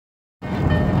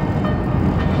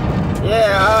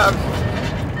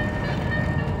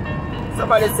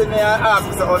somebody see me and ask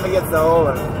me how me get so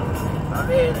old. I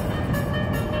mean,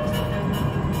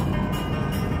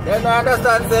 then I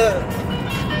understand say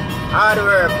hard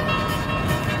work.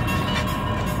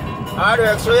 Hard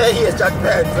work show your age at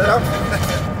times, you know.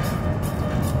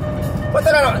 But I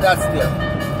don't know that still.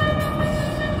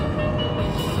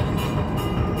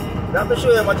 You have to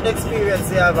show you how much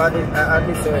experience you have at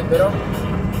this earth, you know.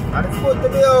 And it's good to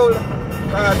be old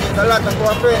because there's a lot of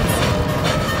our friends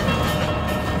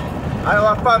and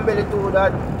our family too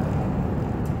that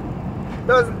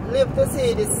doesn't live to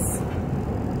see this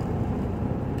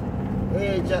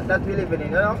age that we live in, you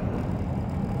know.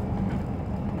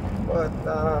 But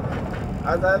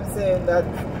as I'm saying that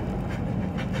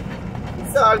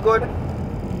it's all good.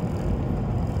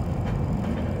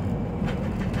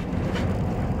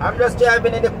 I'm just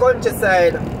driving in the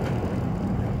countryside.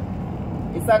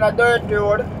 It's on a dirt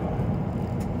road.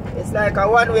 It's like a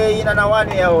one-way in and a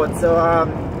one-way out. So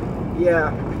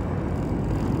yeah,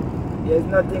 there's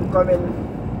nothing coming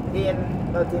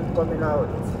in, nothing coming out.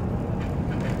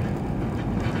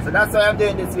 So that's why I'm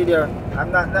doing this video. I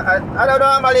don't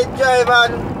normally drive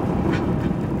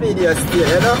on video still,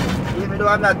 you know, even though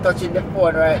I'm not touching the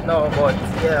phone right now, but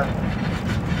yeah,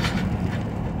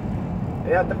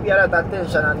 you have to pay a lot of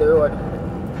attention on the road.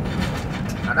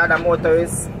 Another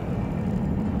motorist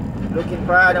looking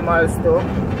for animals too,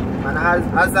 and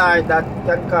hazard that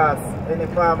can cause any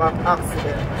form of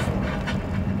accident.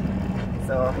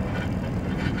 So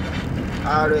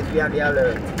always be on the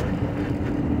alert.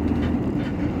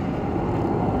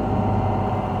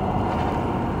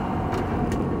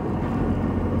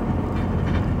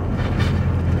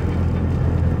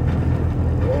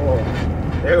 Oh,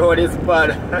 the road is bad.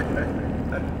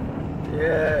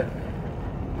 Yeah.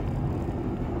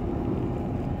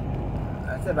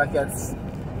 Let's see if I can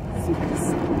see this.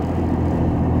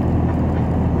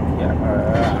 Yeah.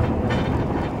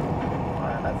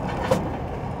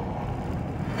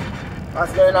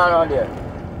 What's going on there?